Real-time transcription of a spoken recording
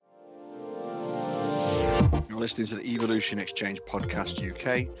listening to the Evolution Exchange Podcast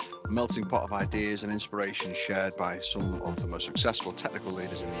UK, a melting pot of ideas and inspiration shared by some of the most successful technical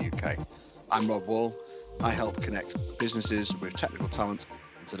leaders in the UK. I'm Rob Wall. I help connect businesses with technical talent,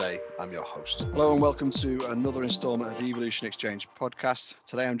 and today I'm your host. Hello and welcome to another instalment of the Evolution Exchange Podcast.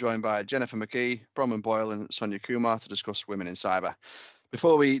 Today I'm joined by Jennifer McGhee, Bronwyn, Boyle and Sonia Kumar to discuss women in cyber.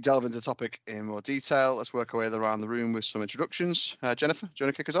 Before we delve into the topic in more detail, let's work our way around the room with some introductions. Jennifer, do you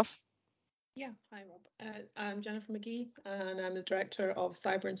want to kick us off? Yeah, hi Rob. I'm Jennifer McGhee and I'm the Director of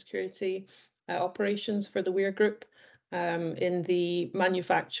Cyber and Security Operations for the Weir Group in the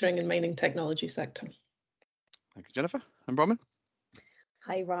manufacturing and mining technology sector. Thank you, Jennifer. And Bronwyn?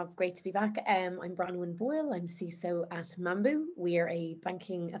 Hi Rob, great to be back. I'm Bronwyn Boyle, I'm CISO at Mambu. We are a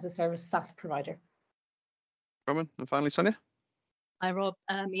banking as a service SaaS provider. Bronwyn, and finally Sonia? Hi Rob,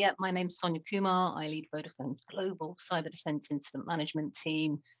 my name's Sonia Kumar. I lead Vodafone's global cyber defense incident management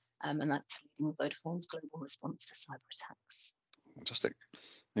team, and that's leading Vodafone's global response to cyber attacks. Fantastic.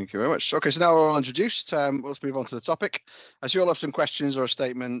 Thank you very much. Okay, so now we're all introduced. Let's move on to the topic. As you all have some questions or a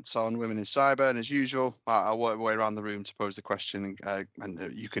statement on women in cyber, and as usual, I'll work my way around the room to pose the question,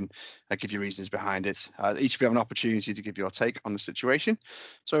 and you can give your reasons behind it. Each of you have an opportunity to give your take on the situation.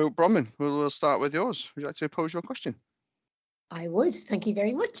 So, Bronwyn, we'll start with yours. Would you like to pose your question? I would, thank you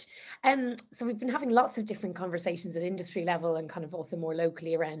very much. So we've been having lots of different conversations at industry level and kind of also more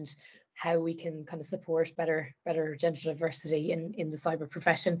locally around how we can kind of support better gender diversity in the cyber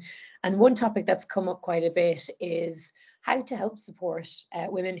profession. And one topic that's come up quite a bit is how to help support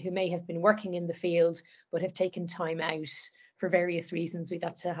women who may have been working in the field but have taken time out for various reasons, be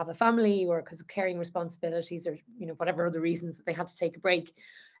that to have a family or because of caring responsibilities or whatever other reasons that they had to take a break.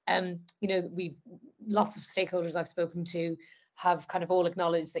 We've lots of stakeholders I've spoken to have kind of all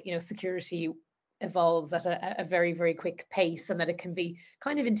acknowledged that security evolves at a very, very quick pace, and that it can be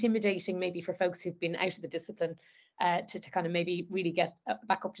kind of intimidating maybe for folks who've been out of the discipline to kind of maybe really get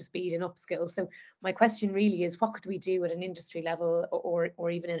back up to speed and upskill. So my question really is, what could we do at an industry level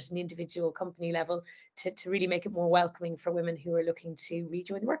or even at an individual company level to really make it more welcoming for women who are looking to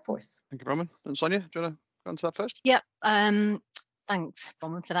rejoin the workforce? Thank you, Bronwyn. And Sonia, do you want to go on to that first? Yeah. Thanks,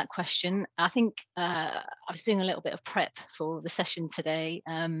 Bronwyn, for that question. I think I was doing a little bit of prep for the session today,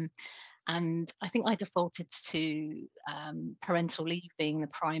 and I think I defaulted to parental leave being the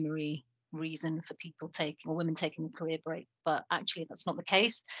primary reason for women taking a career break, but actually that's not the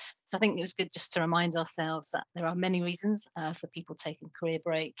case. So I think it was good just to remind ourselves that there are many reasons for people taking a career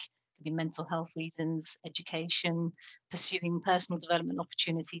break. It could be mental health reasons, education, pursuing personal development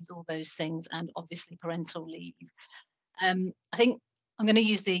opportunities, all those things, and obviously parental leave. I think I'm going to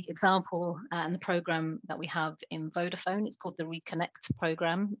use the example and the program that we have in Vodafone. It's called the Reconnect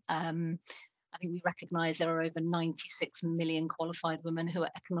program. I think we recognise there are over 96 million qualified women who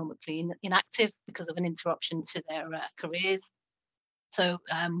are economically inactive because of an interruption to their careers. So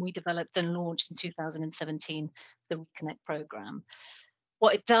we developed and launched in 2017 the Reconnect program.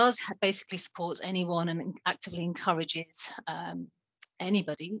 What it does basically supports anyone and actively encourages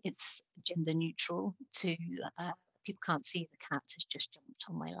anybody. It's gender neutral to people can't see the cat has just jumped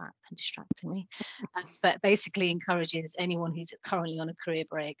on my lap and distracting me, but basically encourages anyone who's currently on a career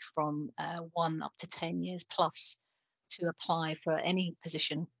break from 1 up to 10 years plus to apply for any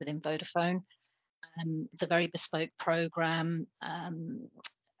position within Vodafone. It's a very bespoke program.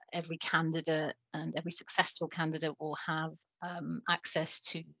 Every candidate and every successful candidate will have access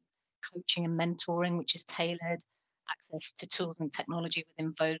to coaching and mentoring, which is tailored, access to tools and technology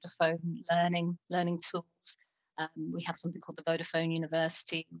within Vodafone, learning tools. We have something called the Vodafone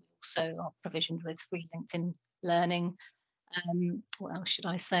University. We also are provisioned with free LinkedIn learning. What else should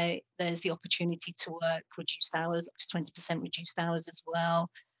I say? There's the opportunity to work reduced hours, up to 20% reduced hours as well.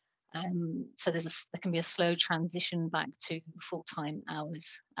 So there can be a slow transition back to full-time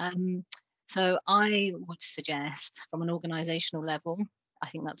hours. So I would suggest from an organisational level, I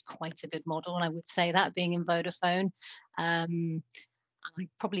think that's quite a good model. And I would say that being in Vodafone, I'd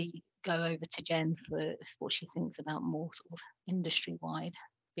probably go over to Jen for what she thinks about more sort of industry-wide,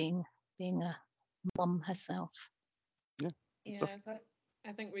 being a mum herself. Yeah, so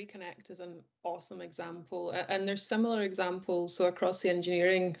I think Reconnect is an awesome example, and there's similar examples. So across the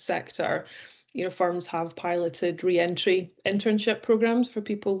engineering sector, firms have piloted re-entry internship programs for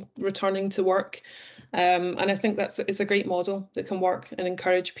people returning to work, and I think it's a great model that can work and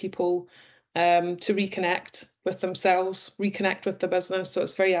encourage people to reconnect with themselves, reconnect with the business. So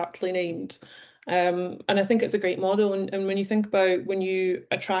it's very aptly named. And I think it's a great model. And when you think about when you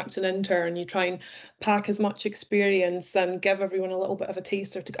attract an intern, you try and pack as much experience and give everyone a little bit of a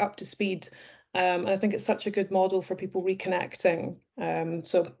taster to get up to speed And I think it's such a good model for people reconnecting.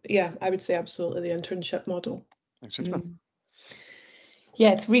 So yeah, I would say absolutely the internship model. Thanks, Jennifer.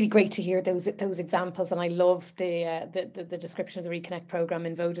 Yeah, it's really great to hear those examples, and I love the description of the Reconnect program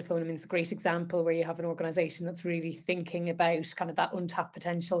in Vodafone. I mean, it's a great example where you have an organisation that's really thinking about kind of that untapped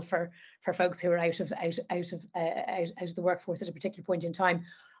potential for folks who are out of the workforce at a particular point in time.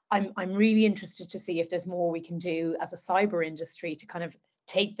 I'm really interested to see if there's more we can do as a cyber industry to kind of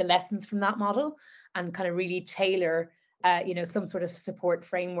take the lessons from that model and kind of really tailor some sort of support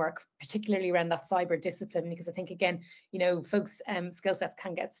framework, particularly around that cyber discipline, because I think, again, folks' skill sets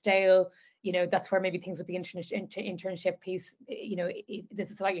can get stale. That's where maybe things with the internship piece,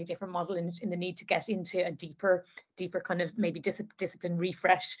 there's a slightly different model in the need to get into a deeper kind of maybe discipline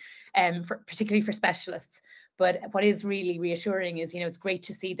refresh, particularly for specialists. But what is really reassuring is, it's great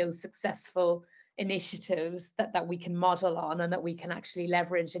to see those successful initiatives that we can model on and that we can actually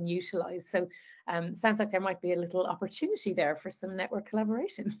leverage and utilize. So sounds like there might be a little opportunity there for some network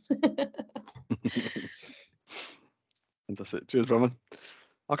collaboration. Fantastic. Cheers, Bronwyn.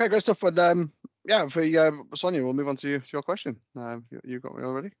 Okay, great stuff. And for Sonia, we'll move on to your question. You got me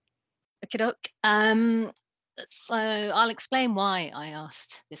already? Okay. So I'll explain why I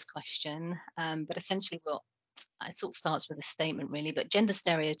asked this question, but essentially it sort of starts with a statement, really, but gender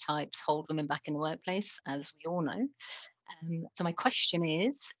stereotypes hold women back in the workplace, as we all know. So my question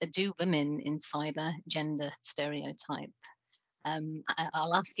is, do women in cyber gender stereotype?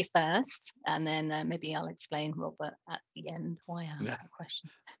 I'll ask you first, and then maybe I'll explain, Robert, at the end why I asked that question.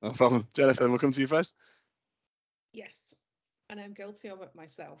 No problem. Jennifer, we'll come to you first. Yes, and I'm guilty of it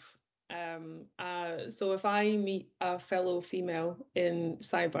myself. So if I meet a fellow female in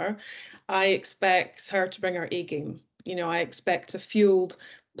cyber, I expect her to bring her A game. I expect a fueled,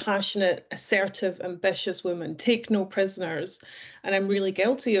 passionate, assertive, ambitious woman, take no prisoners. And I'm really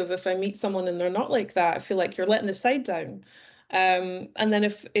guilty of, if I meet someone and they're not like that, I feel like you're letting the side down. And then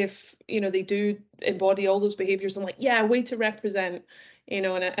if they do embody all those behaviors, I'm like, yeah, way to represent, and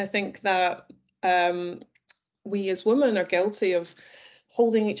I think that we as women are guilty of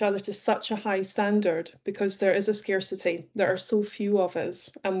holding each other to such a high standard because there is a scarcity. There are so few of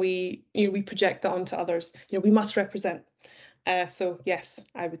us, and we project that onto others. We must represent. So yes,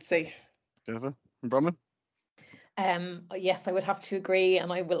 I would say. Jennifer and Bronwyn? Yes, I would have to agree,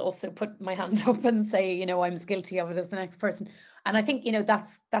 and I will also put my hand up and say, I'm as guilty of it as the next person. And I think,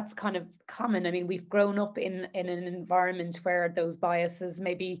 that's kind of common. I mean, we've grown up in an environment where those biases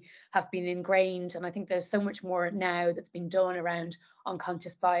maybe have been ingrained, and I think there's so much more now that's been done around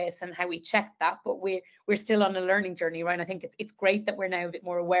unconscious bias and how we check that. But we're still on a learning journey, right? And I think it's great that we're now a bit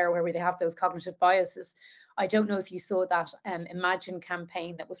more aware where we have those cognitive biases. I don't know if you saw that Imagine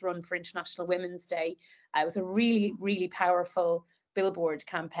campaign that was run for International Women's Day. It was a really, really powerful billboard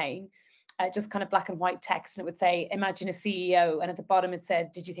campaign, just kind of black and white text. And it would say, imagine a CEO. And at the bottom it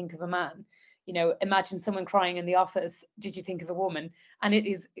said, did you think of a man? Imagine someone crying in the office. Did you think of a woman? And it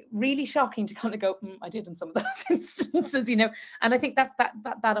is really shocking to kind of go, I did in some of those instances, And I think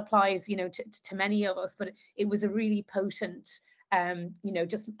that applies, to many of us. But it was a really potent,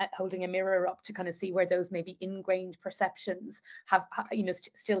 just holding a mirror up to kind of see where those maybe ingrained perceptions have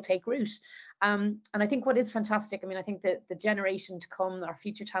still take root. And I think what is fantastic, I mean, I think that the generation to come, our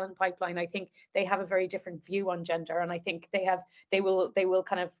future talent pipeline, I think they have a very different view on gender, and I think they will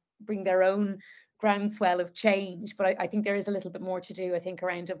kind of bring their own groundswell of change. But I think there is a little bit more to do, I think,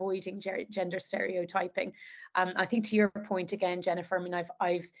 around avoiding gender stereotyping. I think to your point again, Jennifer, I mean,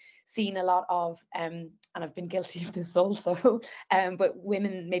 I've seen a lot of, and I've been guilty of this also, but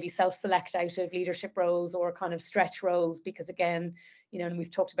women maybe self-select out of leadership roles or kind of stretch roles because, again, and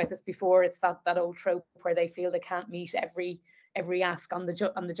we've talked about this before, it's that old trope where they feel they can't meet every ask on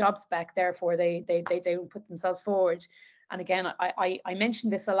the job spec, therefore they don't put themselves forward. And again, I mention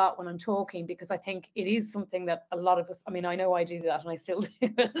this a lot when I'm talking because I think it is something that a lot of us, I mean, I know I do that and I still do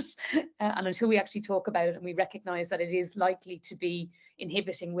it. And until we actually talk about it and we recognize that it is likely to be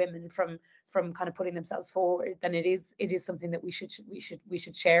inhibiting women from kind of putting themselves forward, then it is something that we should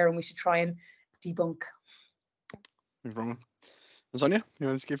share and we should try and debunk. Thanks, Bronwyn. Sonia, you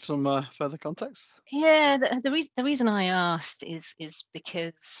want to give some further context? Yeah, the reason I asked is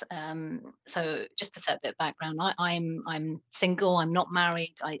because so just to set a bit of background, I'm single, I'm not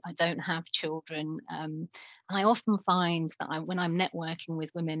married, I don't have children, and I often find that when I'm networking with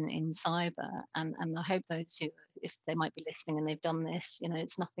women in cyber, and I hope those who, if they might be listening and they've done this,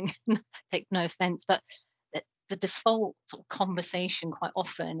 it's nothing, take no offense, but the default sort of conversation quite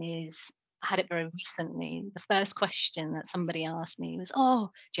often is, I had it very recently. The first question that somebody asked me was,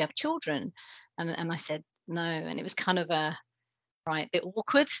 "Oh, do you have children?" And I said no, and it was kind of a right, a bit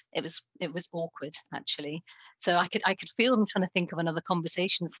awkward. It was awkward, actually. So I could feel them trying to think of another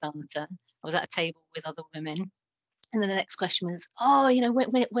conversation starter. I was at a table with other women, and then the next question was, oh,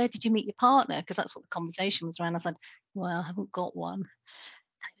 where did you meet your partner? Because that's what the conversation was around. I said, well, I haven't got one.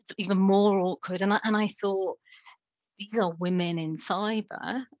 It's even more awkward. And I thought, these are women in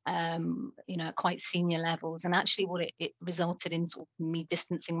cyber, at quite senior levels. And actually what it resulted in sort of me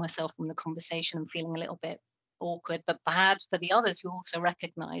distancing myself from the conversation and feeling a little bit awkward, but bad for the others who also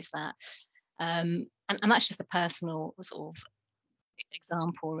recognize that. And that's just a personal sort of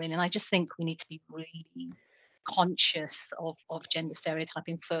example, really. And I just think we need to be really conscious of gender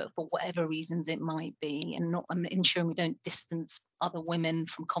stereotyping for whatever reasons it might be, and not ensuring we don't distance other women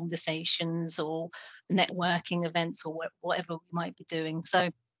from conversations or networking events or whatever we might be doing. So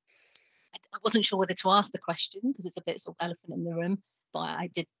I wasn't sure whether to ask the question because it's a bit sort of elephant in the room, but I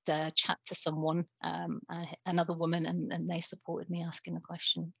did chat to someone, another woman, and they supported me asking the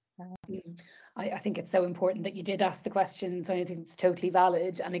question. I think it's so important that you did ask the question, so I think it's totally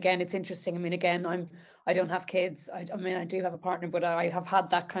valid. And again, it's interesting. I mean, again, I don't have kids. I mean, I do have a partner, but I have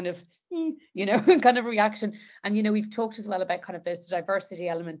had that kind of, kind of reaction. And, we've talked as well about kind of there's the diversity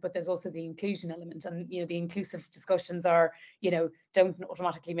element, but there's also the inclusion element. And, the inclusive discussions are, don't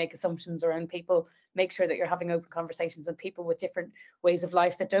automatically make assumptions around people. Make sure that you're having open conversations, and people with different ways of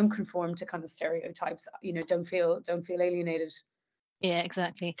life that don't conform to kind of stereotypes, don't feel alienated. Yeah,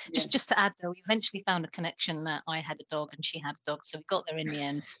 exactly. Yeah. Just to add, though, we eventually found a connection that I had a dog and she had a dog, so we got there in the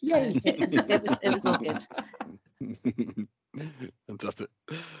end. So it was all good. Fantastic.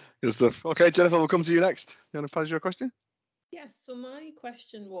 Good stuff. Okay, Jennifer, we'll come to you next. You want to pose your question? Yes, so my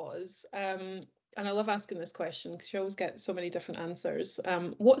question was, and I love asking this question because you always get so many different answers.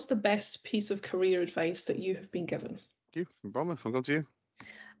 What's the best piece of career advice that you have been given? Thank you. Bronwyn, I'll come to you.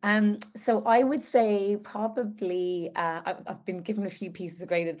 So I would say probably I've been given a few pieces of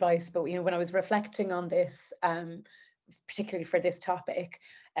great advice, but when I was reflecting on this, particularly for this topic,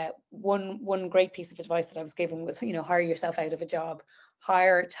 one great piece of advice that I was given was hire yourself out of a job,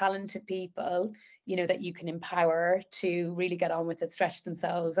 hire talented people that you can empower to really get on with it, stretch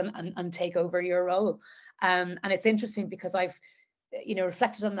themselves and take over your role. And it's interesting because I've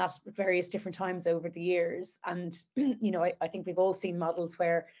reflected on that at various different times over the years. And, I think we've all seen models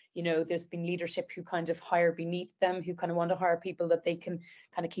where, there's been leadership who kind of hire beneath them, who kind of want to hire people that they can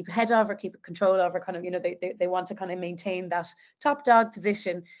kind of keep ahead of or keep control of, or kind of, they want to kind of maintain that top dog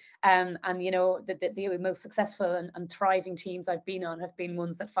position. And the most successful and thriving teams I've been on have been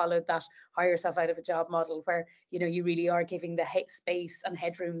ones that followed that hire yourself out of a job model, where you really are giving the space and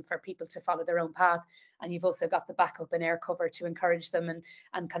headroom for people to follow their own path, and you've also got the backup and air cover to encourage them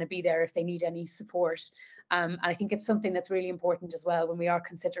and kind of be there if they need any support. And I think it's something that's really important as well when we are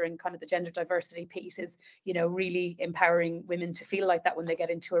considering kind of the gender diversity piece, is really empowering women to feel like that when they get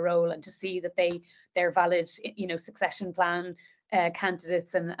into a role, and to see that they're valid succession plan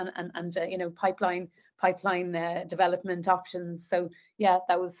candidates and pipeline development options. So yeah,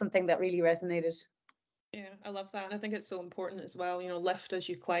 that was something that really resonated. Yeah, I love that, and I think it's so important as well. Lift as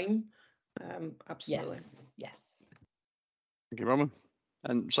you climb. Absolutely. Yes. Thank you, Roman.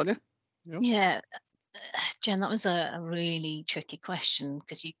 And Sonia? Yeah, Jen, that was a really tricky question,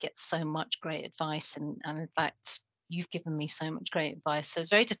 because you get so much great advice, and in fact you've given me so much great advice, so it's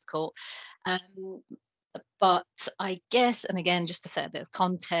very difficult. But I guess, and again, just to set a bit of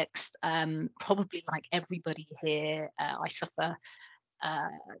context, probably like everybody here, I suffer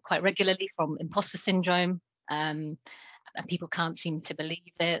quite regularly from imposter syndrome, and people can't seem to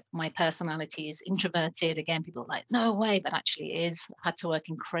believe it. My personality is introverted. Again, people are like, no way, but actually it is. I had to work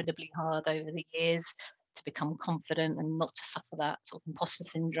incredibly hard over the years to become confident and not to suffer that sort of imposter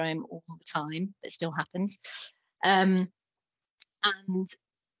syndrome all the time. It still happens. And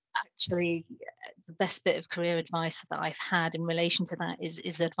actually, the best bit of career advice that I've had in relation to that is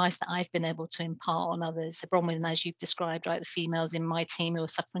the advice that I've been able to impart on others. So Bronwyn, as you've described, right, the females in my team who are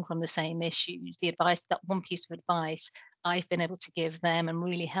suffering from the same issues, the advice, that one piece of advice I've been able to give them and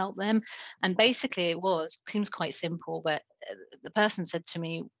really help them. And basically seems quite simple, but the person said to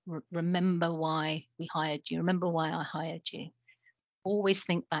me, remember why we hired you, remember why I hired you. Always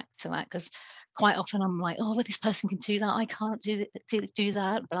think back to that, because quite often I'm like, oh, well, this person can do that, I can't do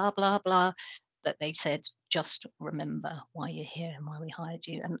that, blah, blah, blah. But they said, just remember why you're here and why we hired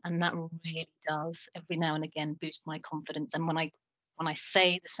you. And that really does every now and again boost my confidence. And when I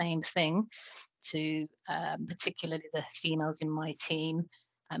say the same thing to particularly the females in my team,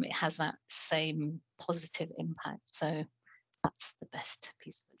 it has that same positive impact. So that's the best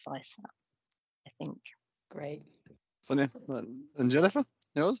piece of advice, I think. Great. Sonia and Jennifer,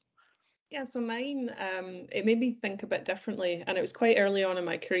 yours? Yeah, so mine, it made me think a bit differently, and it was quite early on in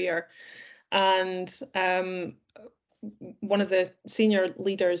my career. And one of the senior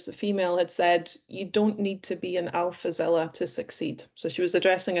leaders, the female, had said, you don't need to be an alphazilla to succeed. So she was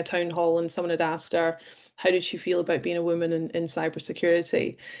addressing a town hall and someone had asked her, how did she feel about being a woman in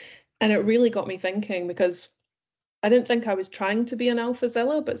cybersecurity? And it really got me thinking, because I didn't think I was trying to be an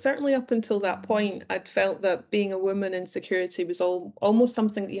alphazilla, but certainly up until that point, I'd felt that being a woman in security was almost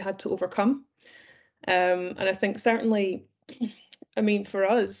something that you had to overcome. And I think certainly, I mean, for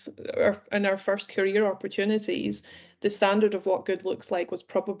us, in our first career opportunities, the standard of what good looks like was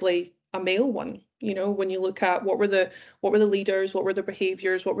probably a male one. You know, when you look at what were the leaders, what were the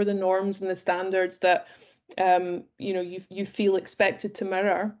behaviours, what were the norms and the standards that you know, you feel expected to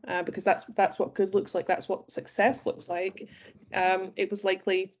mirror, because that's what good looks like, that's what success looks like. It was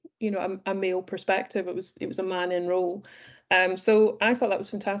likely, you know, a male perspective. It was a man in role. So I thought that was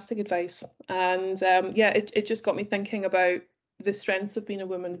fantastic advice, and yeah, it just got me thinking about the strengths of being a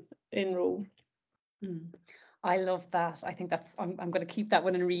woman in role. I love that. I think that's, I'm going to keep that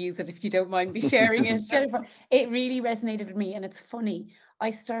one and reuse it if you don't mind me sharing it, Jennifer. It really resonated with me. And it's funny,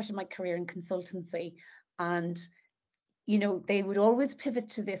 I started my career in consultancy, and, you know, they would always pivot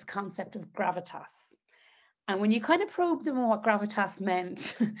to this concept of gravitas. And when you kind of probe them on what gravitas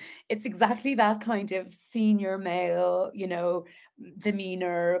meant, it's exactly that kind of senior male, you know,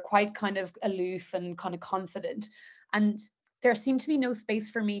 demeanor, quite kind of aloof and kind of confident. And there seemed to be no space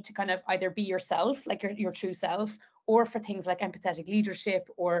for me to kind of either be yourself, like your true self, or for things like empathetic leadership,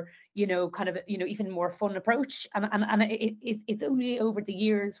 or, you know, kind of, you know, even more fun approach. And it's only over the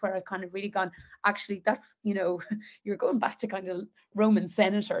years where I've kind of really gone, actually, that's, you know, you're going back to kind of Roman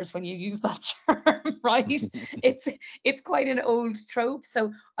senators when you use that term, right? It's quite an old trope.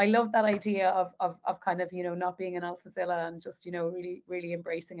 So I love that idea of kind of, you know, not being an alphazilla, and just, you know, really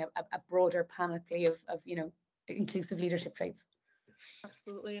embracing a broader panoply of, you know, inclusive leadership traits.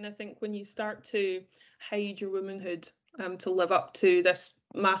 Absolutely. And I think when you start to hide your womanhood to live up to this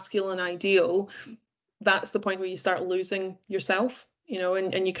masculine ideal, that's the point where you start losing yourself, you know,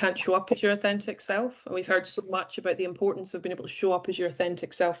 and you can't show up as your authentic self. And we've heard so much about the importance of being able to show up as your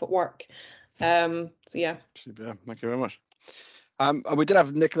authentic self at work. So yeah. Super. Thank you very much. We did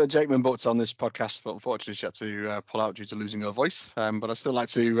have Nicola Jakeman Butts on this podcast, but unfortunately she had to pull out due to losing her voice. But I'd still like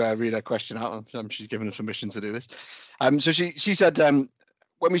to read her question out. She's given us permission to do this. So she said,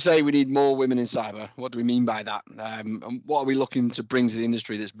 when we say we need more women in cyber, what do we mean by that? And what are we looking to bring to the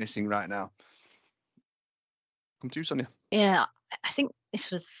industry that's missing right now? Come to you, Sonia. Yeah, I think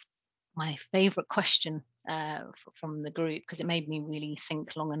this was my favourite question from the group, because it made me really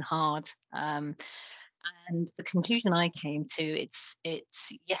think long and hard. And the conclusion I came to, it's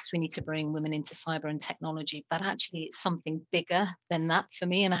yes, we need to bring women into cyber and technology, but actually it's something bigger than that for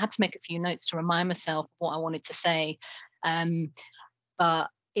me. And I had to make a few notes to remind myself what I wanted to say. But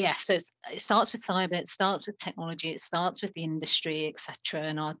yeah, so it starts with cyber, it starts with technology, it starts with the industry, etc.,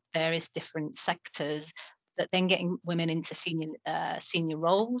 and our various different sectors, that then getting women into senior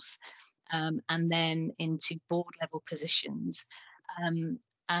roles, and then into board level positions.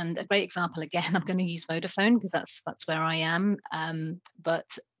 And a great example, again, I'm going to use Vodafone because that's where I am. But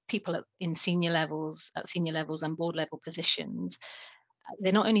people at senior levels and board level positions,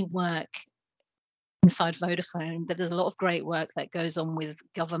 they not only work inside Vodafone, but there's a lot of great work that goes on with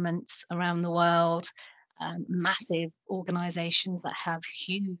governments around the world, massive organizations that have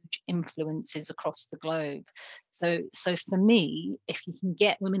huge influences across the globe. So for me, if you can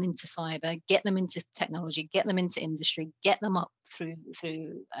get women into cyber, get them into technology, get them into industry, get them up through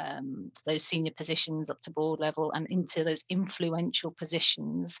those senior positions up to board level and into those influential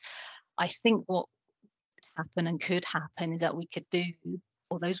positions, I think what could happen and could happen is that we could do,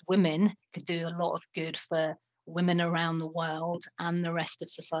 or those women could do a lot of good for women around the world and the rest of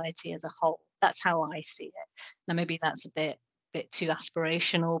society as a whole. That's how I see it. Now, maybe that's a bit too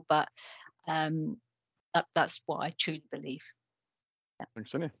aspirational, but that's what I truly believe. Yeah.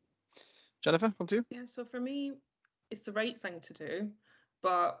 Thanks, Sonia. Jennifer, on to you. Yeah, so for me, it's the right thing to do,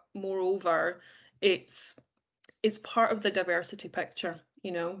 but moreover, it's part of the diversity picture,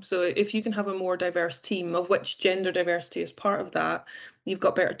 you know. So if you can have a more diverse team, of which gender diversity is part of that, you've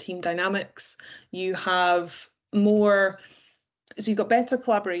got better team dynamics, you have more, so you've got better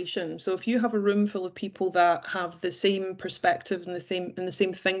collaboration. So if you have a room full of people that have the same perspectives and the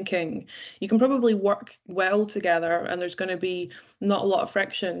same thinking, you can probably work well together and there's going to be not a lot of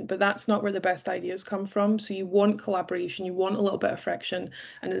friction, but that's not where the best ideas come from. So you want collaboration, you want a little bit of friction,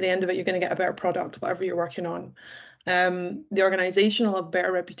 and at the end of it, you're going to get a better product, whatever you're working on. The organisation will have a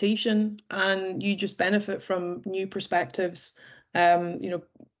better reputation and you just benefit from new perspectives, you know,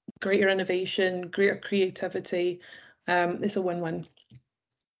 greater innovation, greater creativity. It's a win-win.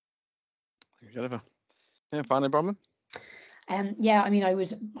 Thank you, Jennifer. Yeah, finally, Bronwyn. Yeah, I mean, I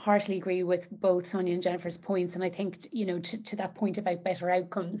would heartily agree with both Sonia and Jennifer's points. And I think, to that point about better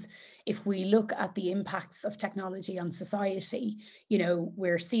outcomes, if we look at the impacts of technology on society,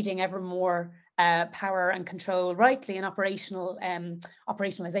 we're ceding ever more power and control rightly and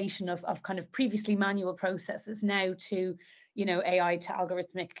operationalization of kind of previously manual processes now to, AI, to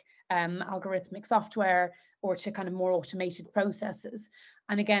algorithmic software, or to kind of more automated processes.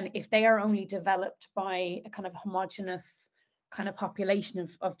 And again, if they are only developed by a kind of homogenous kind of population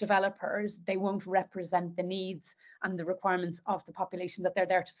of developers, they won't represent the needs and the requirements of the population that they're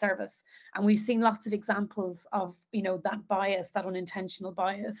there to service. And we've seen lots of examples of, that bias, that unintentional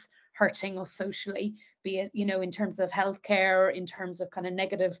bias hurting us socially, be it, in terms of healthcare, in terms of kind of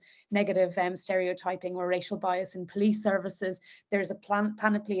negative stereotyping or racial bias in police services. There's a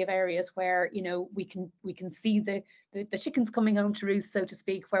panoply of areas where, we can see the chickens coming home to roost, so to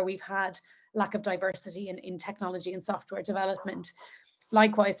speak, where we've had lack of diversity in technology and software development.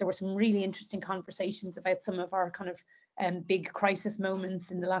 Likewise, there were some really interesting conversations about some of our kind of big crisis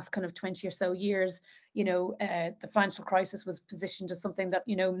moments in the last kind of 20 or so years. The financial crisis was positioned as something that,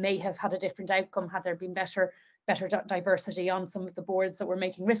 may have had a different outcome had there been better diversity on some of the boards that were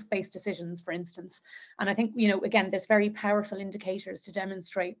making risk-based decisions, for instance. And I think, again, there's very powerful indicators to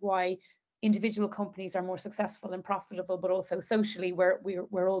demonstrate why individual companies are more successful and profitable, but also socially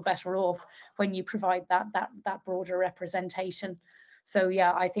we're all better off when you provide that broader representation. So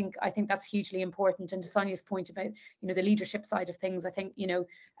yeah, I think that's hugely important. And to Sonia's point about the leadership side of things, I think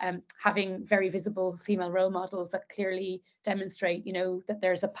having very visible female role models that clearly demonstrate that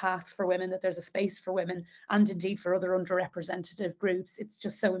there's a path for women, that there's a space for women, and indeed for other underrepresented groups. It's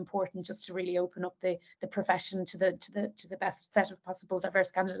just so important just to really open up the profession to the best set of possible diverse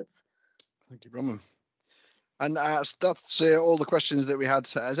candidates. Thank you, Bronwyn. And that's all the questions that we had.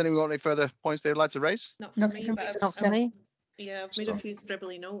 Has anyone got any further points they would like to raise? Not for me. Yeah, I've made a few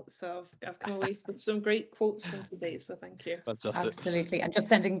scribbly notes, so I've come away with some great quotes from today, so thank you. Fantastic. Absolutely. I'm just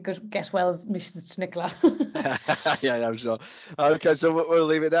sending good get well wishes to Nicola. yeah, I'm sure. Okay, so we'll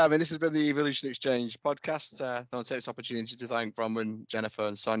leave it there. I mean, this has been the Evolution Exchange podcast. I want to take this opportunity to thank Bronwyn, Jennifer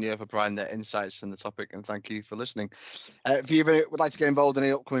and Sonia for providing their insights on the topic, and thank you for listening. If you would like to get involved in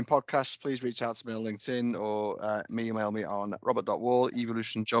any upcoming podcasts, please reach out to me on LinkedIn or email me on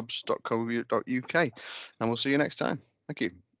robert.wall@evolutionjobs.co.uk, and we'll see you next time. Thank you.